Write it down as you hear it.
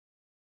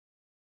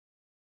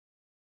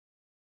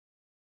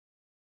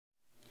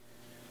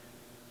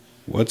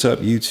What's up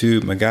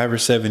YouTube,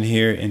 MacGyver7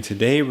 here, and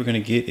today we're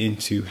going to get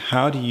into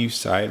how to use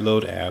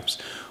sideload apps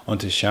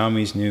onto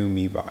Xiaomi's new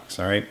Mi Box.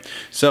 Alright,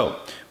 so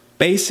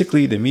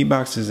basically the Mi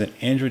Box is an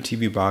Android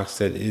TV box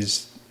that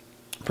is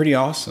pretty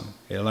awesome.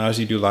 It allows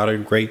you to do a lot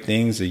of great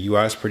things. The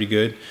UI is pretty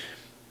good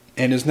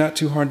and it's not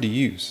too hard to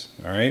use.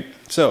 Alright,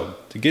 so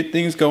to get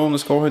things going,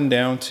 let's go ahead and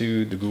down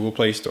to the Google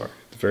Play Store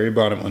at the very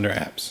bottom under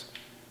apps.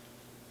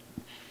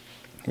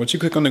 Once you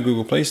click on the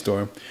Google Play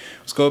Store,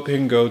 let's go up here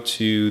and go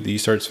to the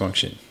search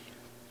function.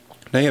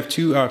 Now you have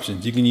two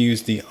options. You can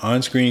use the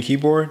on-screen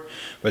keyboard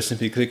by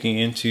simply clicking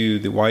into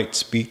the white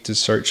speak to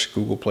search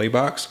Google Play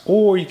box,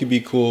 or you can be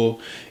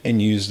cool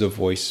and use the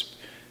voice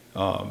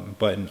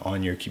button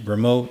on your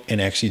remote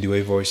and actually do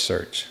a voice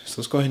search.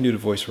 So let's go ahead and do the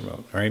voice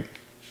remote. All right.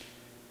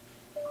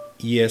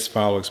 ES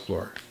File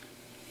Explorer.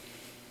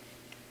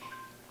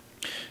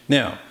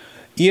 Now,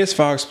 ES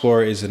File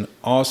Explorer is an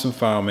awesome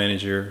file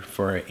manager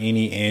for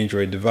any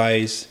Android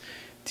device,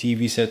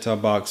 TV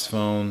set-top box,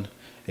 phone,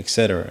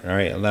 etc. All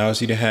right, allows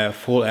you to have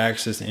full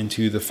access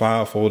into the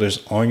file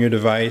folders on your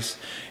device.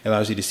 It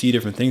allows you to see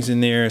different things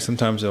in there.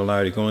 Sometimes it'll allow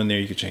you to go in there.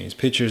 You can change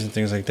pictures and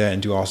things like that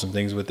and do awesome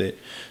things with it.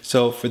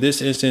 So for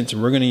this instance,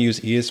 we're going to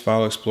use ES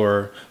File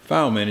Explorer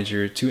File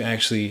Manager to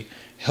actually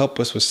help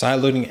us with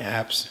sideloading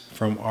apps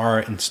from our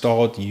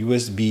installed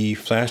USB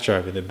flash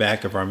drive in the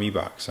back of our Mi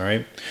Box. All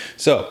right,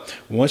 so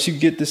once you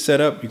get this set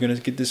up, you're going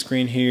to get this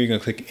screen here. You're going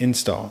to click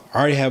install. I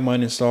already have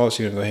mine installed,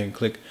 so you're going to go ahead and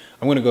click.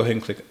 I'm going to go ahead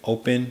and click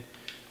open.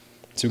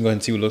 So we're going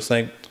to see what it looks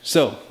like.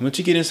 So once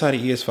you get inside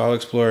of ES File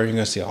Explorer, you're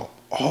going to see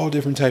all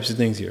different types of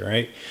things here,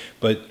 right?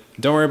 But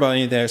don't worry about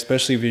any of that,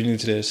 especially if you're new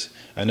to this.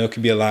 I know it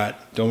could be a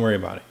lot. Don't worry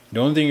about it. The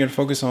only thing you're going to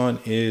focus on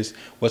is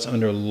what's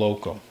under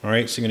local. All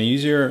right, so you're going to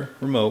use your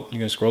remote. You're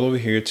going to scroll over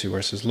here to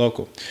where it says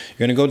local.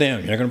 You're going to go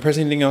down. You're not going to press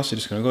anything else. You're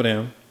just going to go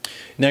down.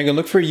 Now you're going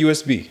to look for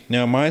USB.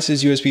 Now mine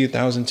says USB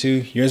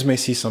 1002. Yours may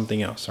see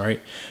something else, all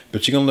right?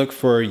 But you're going to look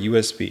for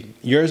USB.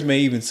 Yours may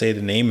even say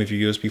the name of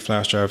your USB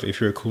flash drive if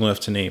you're cool enough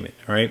to name it,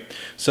 all right?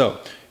 So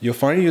you'll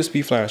find a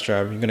USB flash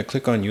drive. You're going to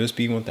click on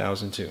USB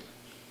 1002.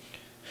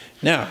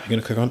 Now you're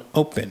going to click on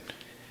open.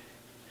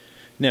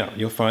 Now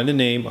you'll find the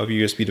name of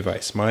your USB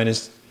device. Mine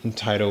is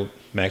entitled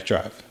Mac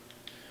Drive.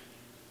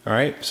 All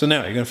right, so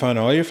now you're going to find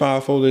all your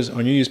file folders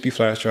on your USB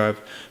flash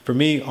drive. For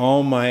me,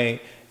 all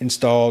my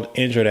installed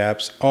Android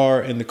apps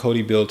are in the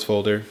Kodi builds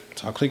folder.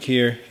 So I'll click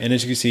here, and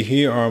as you can see,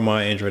 here are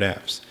my Android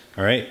apps.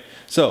 All right,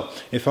 so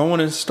if I want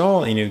to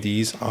install any of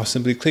these, I'll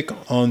simply click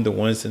on the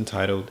ones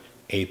entitled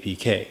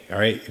APK. All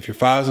right, if your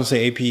files don't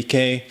say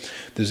APK,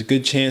 there's a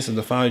good chance that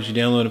the files you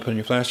download and put on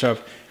your flash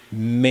drive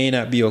may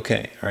not be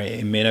okay. All right,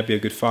 it may not be a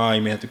good file.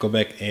 You may have to go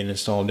back and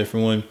install a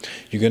different one.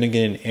 You're gonna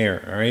get an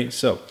error. All right,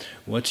 so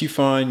once you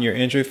find your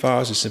Android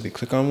files, just simply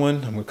click on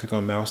one. I'm gonna click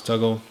on mouse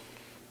toggle,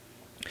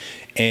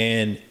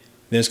 and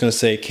then it's going to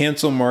say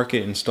cancel,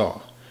 market,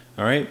 install.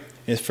 All right.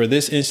 And for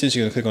this instance,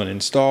 you're going to click on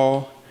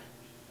install,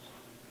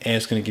 and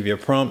it's going to give you a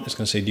prompt. It's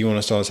going to say, do you want to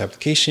install this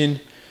application?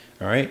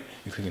 All right.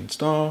 You click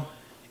install,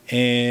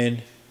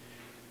 and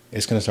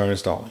it's going to start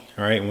installing.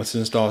 All right. And once it's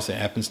installed, it's an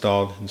app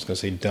installed, and it's going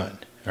to say done.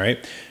 All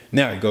right.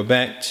 Now you go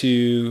back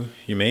to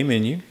your main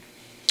menu.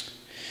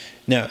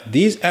 Now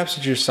these apps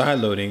that you're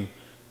sideloading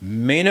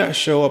may not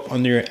show up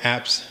under your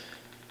apps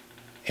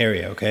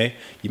area, okay?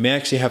 You may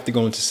actually have to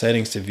go into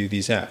settings to view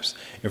these apps.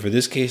 And for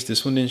this case,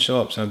 this one didn't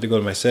show up, so I have to go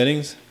to my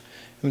settings.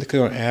 I'm going to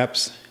click on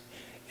apps,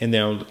 and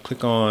then I'll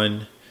click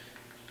on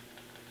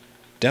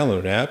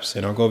download apps,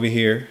 and I'll go over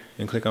here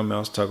and click on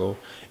mouse toggle,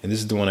 and this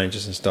is the one I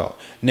just installed.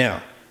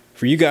 Now,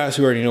 for you guys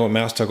who already know what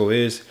mouse toggle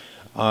is,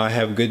 I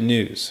have good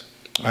news.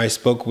 I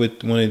spoke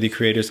with one of the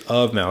creators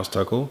of mouse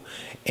toggle,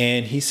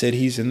 and he said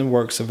he's in the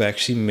works of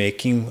actually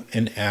making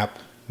an app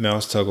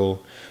mouse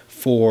toggle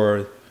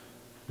for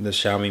the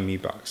Xiaomi Mi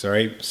Box. All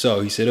right, so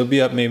he said it'll be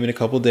up maybe in a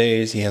couple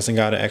days. He hasn't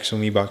got an actual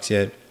Mi Box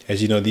yet.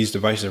 As you know, these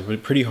devices are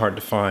pretty hard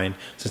to find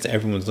since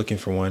everyone's looking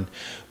for one,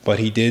 but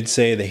he did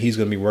say that he's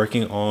going to be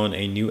working on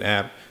a new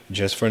app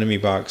just for the Mi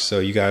Box. So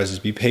you guys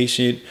just be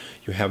patient.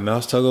 You have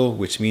mouse toggle,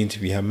 which means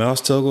if you have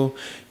mouse toggle,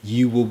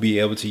 you will be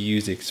able to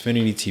use the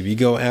Xfinity TV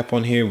Go app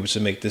on here, which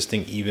will make this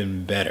thing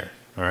even better.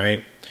 All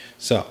right,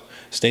 so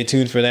stay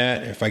tuned for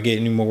that. If I get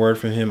any more word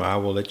from him, I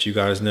will let you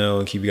guys know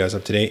and keep you guys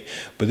up to date.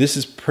 But this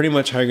is pretty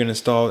much how you're going to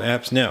install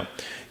apps. Now,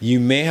 you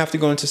may have to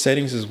go into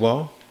settings as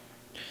well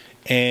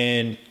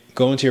and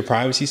go into your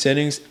privacy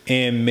settings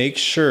and make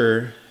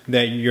sure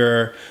that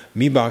your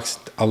Mi Box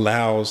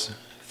allows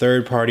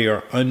third-party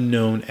or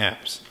unknown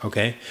apps,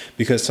 okay?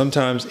 Because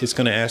sometimes it's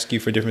going to ask you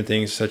for different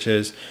things such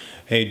as,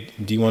 hey,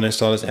 do you want to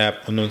install this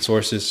app, unknown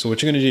sources? So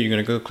what you're going to do, you're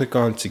going to go click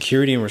on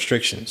security and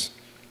restrictions.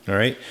 All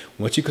right,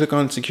 once you click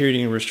on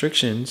security and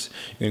restrictions,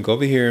 you're gonna go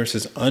over here. It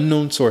says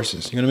unknown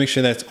sources. You're gonna make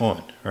sure that's on.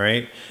 All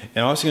right,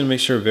 and also gonna make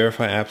sure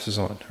verify apps is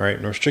on. All right,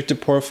 and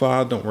restricted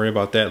profile, don't worry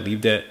about that.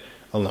 Leave that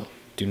alone.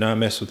 Do not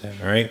mess with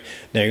that. All right,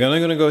 now you're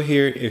gonna go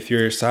here if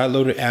your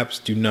sideloaded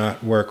apps do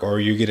not work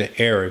or you get an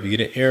error. If you get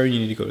an error, you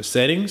need to go to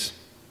settings.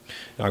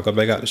 Now I'll go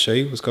back out to show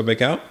you. Let's go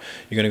back out.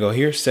 You're gonna go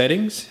here,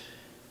 settings.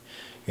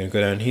 You're You're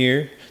gonna go down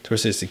here to where it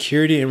says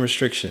security and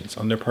restrictions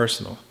under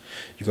personal.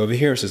 You go over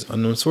here, it says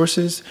unknown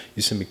sources.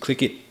 You simply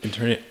click it and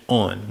turn it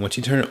on. Once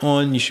you turn it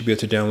on, you should be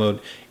able to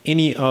download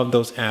any of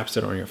those apps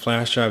that are on your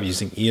flash drive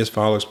using ES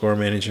File Explorer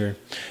Manager,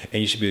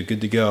 and you should be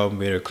good to go.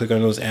 Be able to click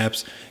on those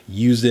apps,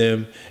 use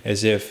them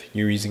as if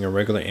you're using a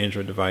regular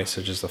Android device,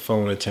 such as a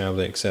phone, a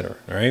tablet, etc.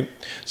 All right.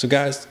 So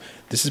guys,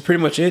 this is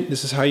pretty much it.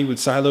 This is how you would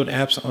sideload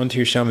apps onto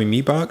your Xiaomi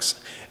Mi Box.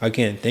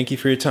 Again, thank you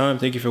for your time.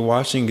 Thank you for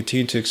watching.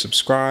 Continue to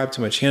subscribe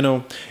to my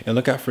channel and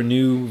look out for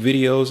new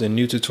videos and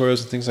new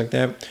tutorials and things like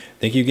that.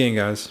 Thank you again,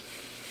 guys.